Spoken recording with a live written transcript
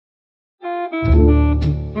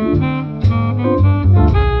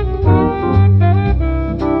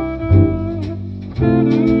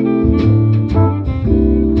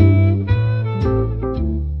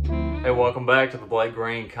welcome back to the Blake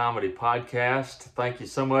Green Comedy Podcast. Thank you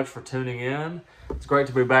so much for tuning in. It's great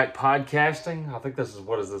to be back podcasting. I think this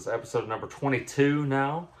is episode number 22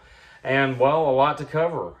 now. And, well, a lot to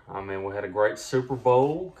cover. I mean, we had a great Super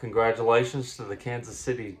Bowl. Congratulations to the Kansas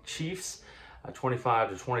City Chiefs. A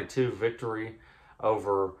 25-22 victory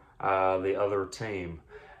over the other team.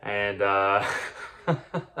 And can't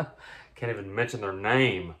even mention their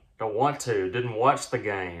name. Don't want to. Didn't watch the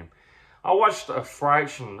game. I watched a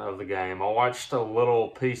fraction of the game. I watched a little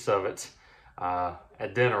piece of it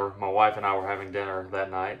at dinner. My wife and I were having dinner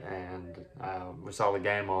that night, and we saw the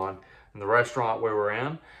game on in the restaurant we were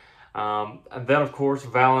in. And then, of course,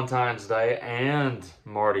 Valentine's Day and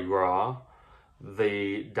Mardi Gras,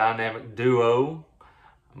 the dynamic duo.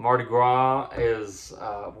 Mardi Gras is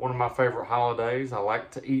one of my favorite holidays. I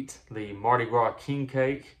like to eat the Mardi Gras king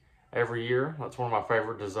cake every year. That's one of my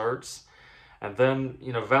favorite desserts. And then,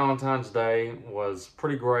 Valentine's Day was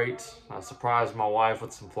pretty great. I surprised my wife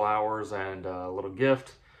with some flowers and a little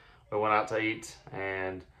gift. We went out to eat,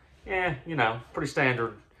 and pretty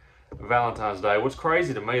standard Valentine's Day. What's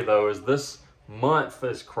crazy to me, though, is this month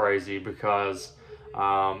is crazy because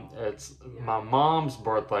it's my mom's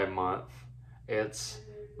birthday month. It's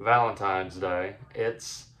Valentine's Day.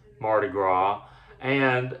 It's Mardi Gras.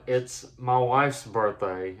 And it's my wife's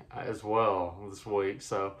birthday as well this week.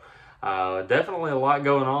 So definitely a lot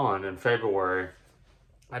going on in February.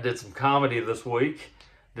 I did some comedy this week.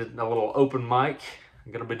 Did a little open mic.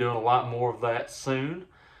 I'm going to be doing a lot more of that soon.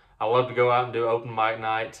 I love to go out and do open mic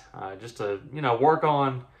night just to, work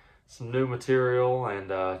on some new material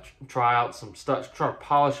and try out some stuff, try to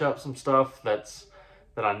polish up some stuff that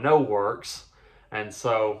I know works. And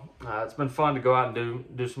so it's been fun to go out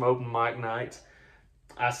and do some open mic night.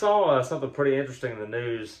 I saw something pretty interesting in the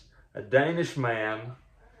news. A Danish man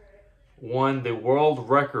won the world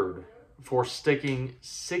record for sticking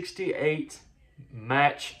 68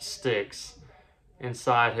 matchsticks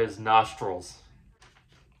inside his nostrils.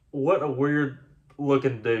 What a weird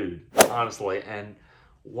looking dude, honestly. And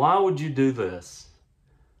why would you do this?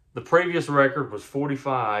 The previous record was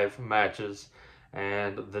 45 matches,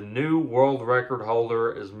 and the new world record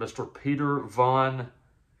holder is Mr. Peter von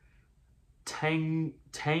Tangen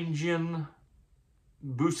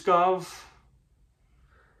Buskov.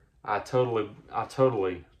 I totally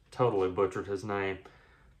butchered his name.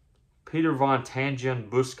 Peter von Tangen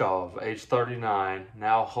Buskov, age 39,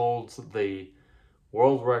 now holds the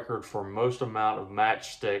world record for most amount of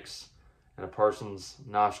matchsticks in a person's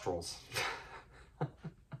nostrils.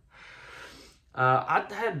 I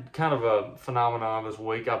had kind of a phenomenon this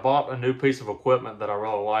week. I bought a new piece of equipment that I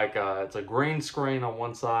really like. It's a green screen on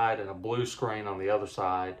one side and a blue screen on the other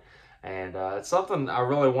side. And it's something I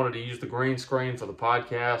really wanted to use the green screen for the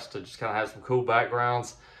podcast to just kind of have some cool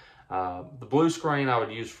backgrounds. The blue screen I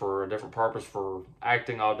would use for a different purpose, for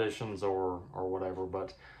acting auditions or whatever.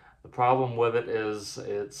 But the problem with it is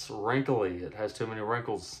it's wrinkly. It has too many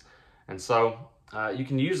wrinkles. And so you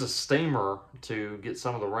can use a steamer to get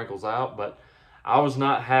some of the wrinkles out, but I was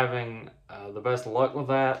not having the best luck with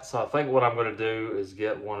that. So I think what I'm going to do is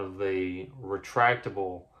get one of the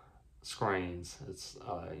retractable screens. It's,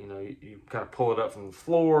 you kind of pull it up from the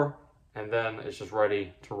floor and then it's just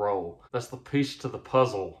ready to roll. That's the piece to the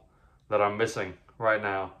puzzle that I'm missing right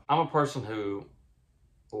now. I'm a person who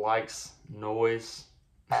likes noise.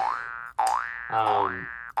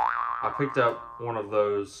 I picked up one of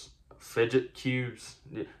those fidget cubes.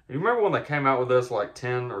 You remember when they came out with this like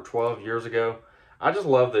 10 or 12 years ago? I just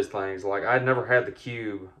love these things. Like, I'd never had the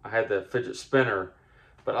cube. I had the fidget spinner.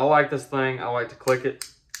 But I like this thing. I like to click it.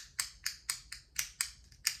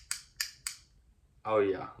 Oh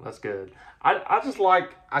yeah, that's good. I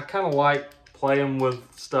kind of like playing with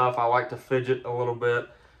stuff. I like to fidget a little bit.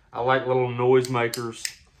 I like little noise makers.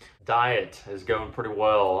 Diet is going pretty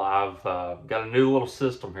well. I've got a new little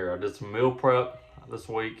system here. I did some meal prep this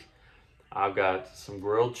week. I've got some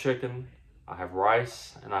grilled chicken. I have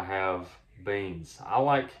rice and I have beans. I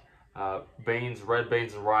like beans, red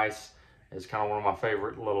beans and rice is kind of one of my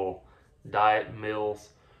favorite little diet meals.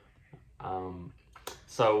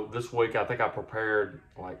 So this week I think I prepared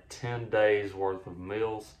like 10 days worth of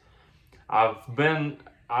meals. What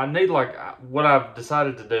I've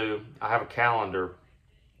decided to do, I have a calendar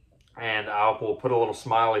and I will put a little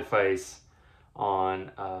smiley face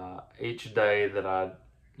on each day that I,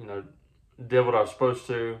 did what I was supposed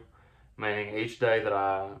to, meaning each day that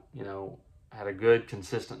I, had a good,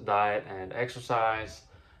 consistent diet and exercise.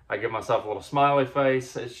 I give myself a little smiley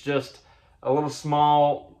face. It's just a little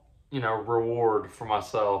small, reward for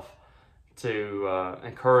myself to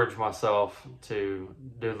encourage myself to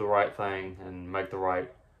do the right thing and make the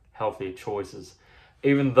right healthy choices.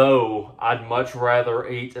 even though I'd much rather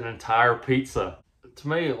eat an entire pizza. To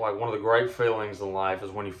me, like one of the great feelings in life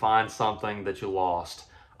is when you find something that you lost.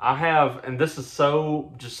 I have, and this is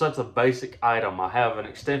just such a basic item. I have an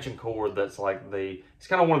extension cord that's like it's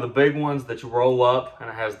kind of one of the big ones that you roll up, and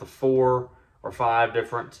it has the 4 or 5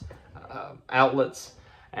 different outlets.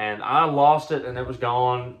 And I lost it, and it was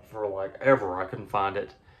gone for like ever. I couldn't find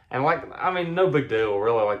it. And like, I mean, no big deal,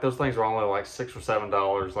 really. Like those things are only like $6 or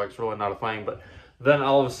 $7. Like it's really not a thing. But then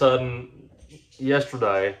all of a sudden,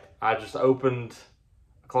 yesterday, I just opened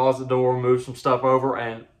a closet door, moved some stuff over,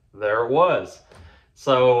 and there it was.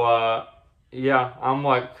 So, yeah, I'm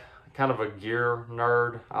like kind of a gear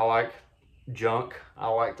nerd. I like junk. I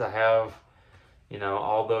like to have,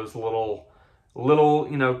 all those little,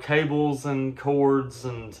 cables and cords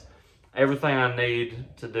and everything I need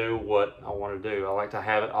to do what I want to do. I like to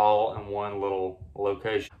have it all in one little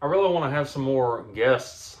location. I really want to have some more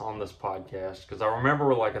guests on this podcast because I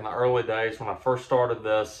remember like in the early days when I first started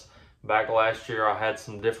this back last year, I had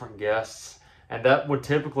some different guests, and that would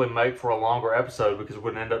typically make for a longer episode because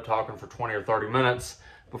we'd end up talking for 20 or 30 minutes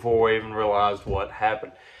before we even realized what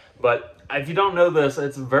happened. But if you don't know this,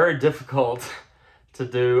 it's very difficult to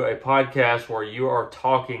do a podcast where you are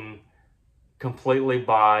talking completely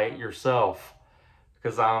by yourself,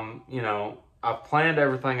 because I've planned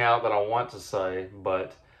everything out that I want to say,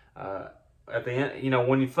 but at the end,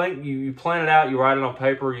 when you think you plan it out, you write it on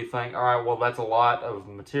paper, you think, all right, well, that's a lot of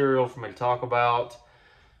material for me to talk about.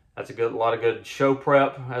 That's a lot of good show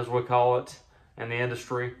prep, as we call it in the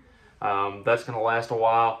industry. That's going to last a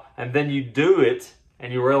while, and then you do it,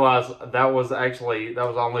 and you realize that was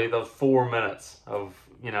only those 4 minutes of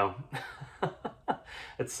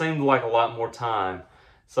it seemed like a lot more time.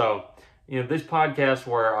 So, these podcasts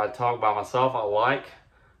where I talk by myself, I like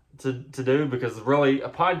to do, because really a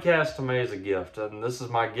podcast to me is a gift. And this is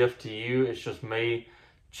my gift to you. It's just me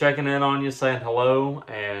checking in on you, saying hello,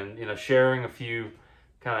 and, sharing a few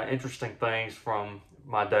kind of interesting things from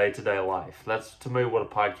my day-to-day life. That's to me what a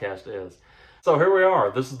podcast is. So here we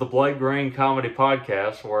are. This is the Blake Green Comedy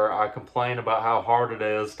Podcast, where I complain about how hard it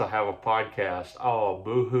is to have a podcast. Oh,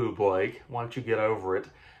 boo-hoo, Blake. Why don't you get over it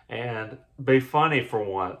and be funny for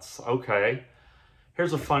once? Okay.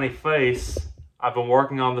 Here's a funny face. I've been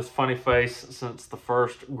working on this funny face since the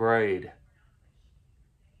 1st grade.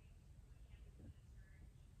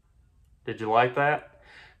 Did you like that?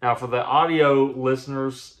 Now, for the audio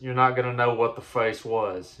listeners, you're not going to know what the face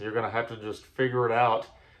was. You're going to have to just figure it out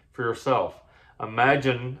for yourself.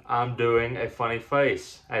 Imagine I'm doing a funny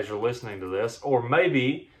face as you're listening to this, or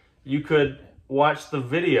maybe you could watch the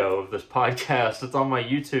video of this podcast. It's on my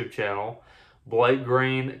YouTube channel, Blake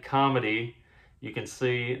Green Comedy. You can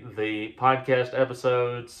see the podcast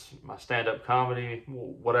episodes, my stand-up comedy,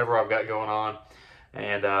 whatever I've got going on.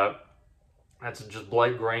 And that's just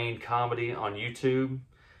Blake Green Comedy on YouTube.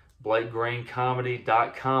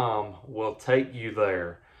 BlakeGreenComedy.com will take you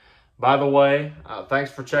there. By the way,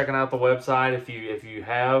 thanks for checking out the website. If you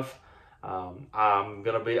have, I'm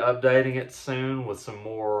going to be updating it soon with some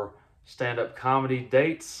more stand-up comedy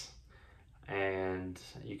dates, and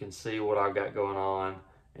you can see what I've got going on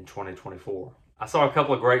in 2024. I saw a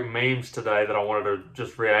couple of great memes today that I wanted to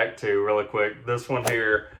just react to really quick. This one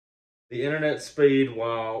here, the internet speed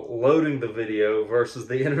while loading the video versus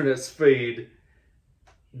the internet speed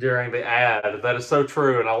during the ad. That is so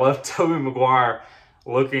true, and I love Tobey Maguire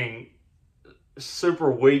looking super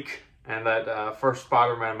weak in that first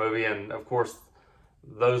Spider-Man movie, and of course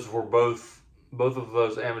those were both of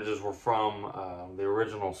those images were from the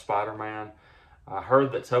original Spider-Man. I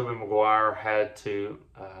heard that Tobey Maguire had to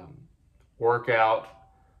work out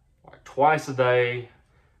like twice a day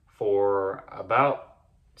for about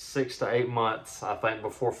 6 to 8 months, I think,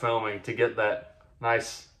 before filming to get that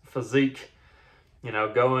nice physique,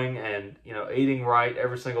 going and, eating right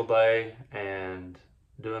every single day and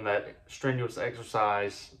doing that strenuous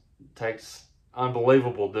exercise takes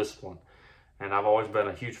unbelievable discipline. And I've always been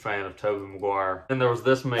a huge fan of Tobey Maguire. And there was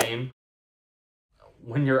this meme: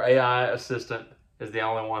 when your AI assistant is the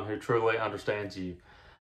only one who truly understands you.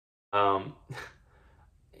 I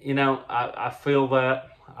feel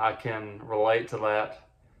that. I can relate to that.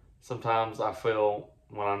 Sometimes I feel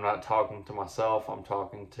when I'm not talking to myself, I'm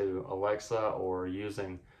talking to Alexa or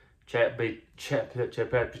using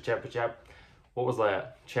what was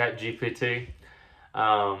that? Chat GPT.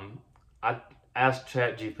 I ask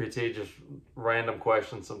Chat GPT just random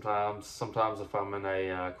questions sometimes. Sometimes if I'm in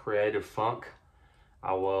a creative funk,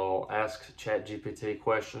 I will ask Chat GPT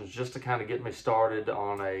questions just to kind of get me started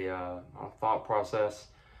on a thought process.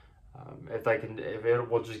 If it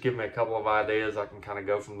will just give me a couple of ideas, I can kind of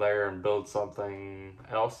go from there and build something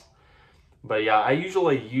else. But yeah, I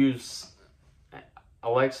usually use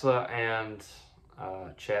Alexa and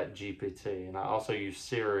Chat GPT, and I also use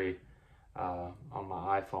Siri on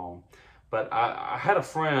my iPhone. But I had a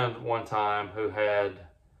friend one time who had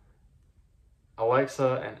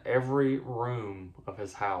Alexa in every room of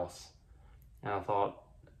his house. And I thought,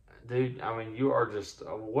 dude, I mean, you are just,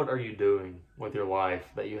 what are you doing with your life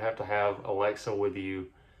that you have to have Alexa with you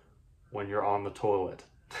when you're on the toilet?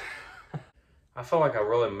 I feel like I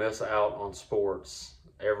really miss out on sports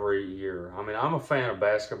every year. I mean, I'm a fan of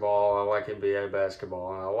basketball. I like NBA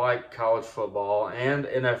basketball, and I like college football and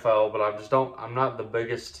NFL, but I'm not the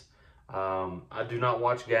biggest. I do not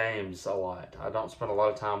watch games a lot. I don't spend a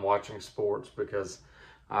lot of time watching sports because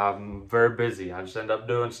I'm very busy. I just end up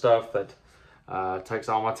doing stuff that takes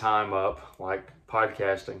all my time up, like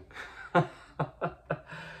podcasting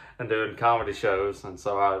and doing comedy shows, and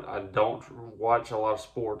so I don't watch a lot of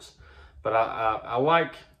sports. But I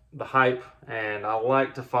like the hype, and I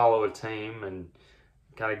like to follow a team and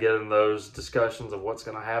kind of get in those discussions of what's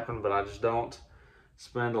going to happen, but I just don't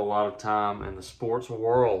spend a lot of time in the sports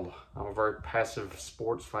world. I'm a very passive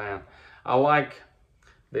sports fan. I like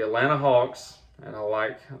the Atlanta Hawks, and I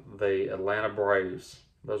like the Atlanta Braves.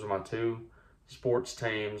 Those are my two sports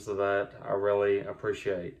teams that I really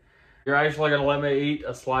appreciate. You're actually going to let me eat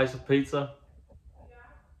a slice of pizza?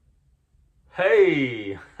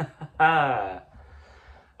 Hey!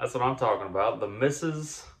 That's what I'm talking about. The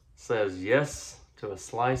missus says yes to a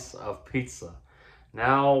slice of pizza.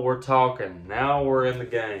 Now we're talking. Now we're in the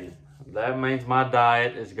game. That means my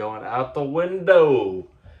diet is going out the window.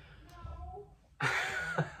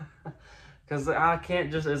 Because I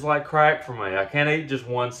can't just, it's like crack for me. I can't eat just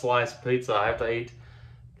one slice of pizza. I have to eat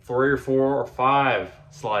 3 or 4 or 5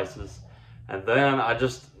 slices. And then I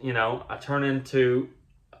just, I turn into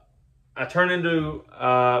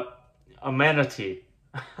a manatee.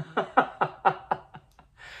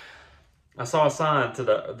 I saw a sign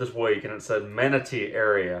this week, and it said Manatee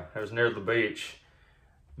area. It was near the beach.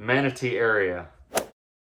 Manatee area.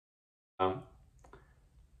 And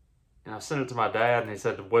I sent it to my dad, and he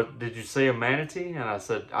said, "What did you see a manatee?" And I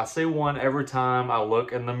said, "I see one every time I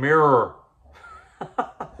look in the mirror."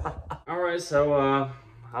 All right, so I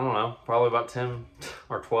don't know, probably about 10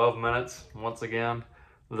 or 12 minutes once again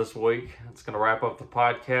this week. It's going to wrap up the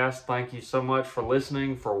podcast. Thank you so much for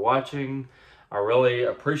listening, for watching. I really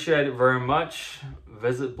appreciate it very much.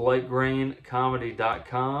 Visit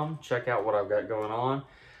BlakeGreenComedy.com. Check out what I've got going on.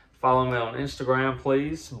 Follow me on Instagram,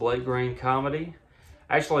 please, Blake Green Comedy.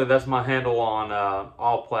 Actually, that's my handle on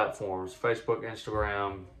all platforms, Facebook,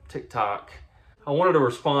 Instagram, TikTok. I wanted to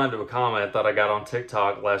respond to a comment that I got on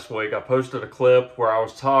TikTok last week. I posted a clip where I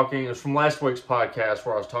was talking, it was from last week's podcast,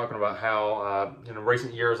 where I was talking about how in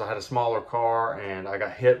recent years I had a smaller car and I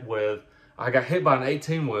got hit by an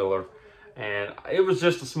 18-wheeler. And it was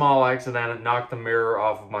just a small accident. It knocked the mirror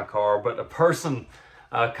off of my car. But a person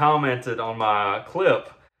commented on my clip,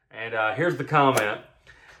 and here's the comment.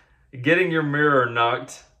 Getting the mirror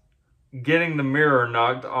knocked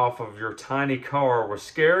off of your tiny car was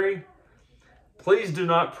scary. Please do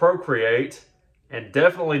not procreate, and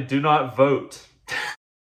definitely do not vote.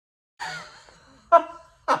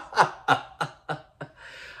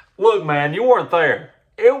 Look, man, you weren't there.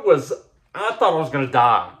 I thought I was going to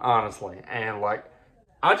die, honestly. And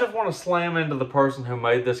I just want to slam into the person who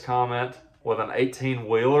made this comment with an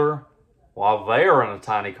 18-wheeler while they are in a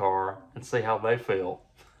tiny car and see how they feel.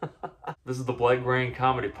 This is the Blake Green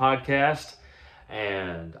Comedy Podcast,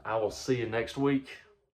 and I will see you next week.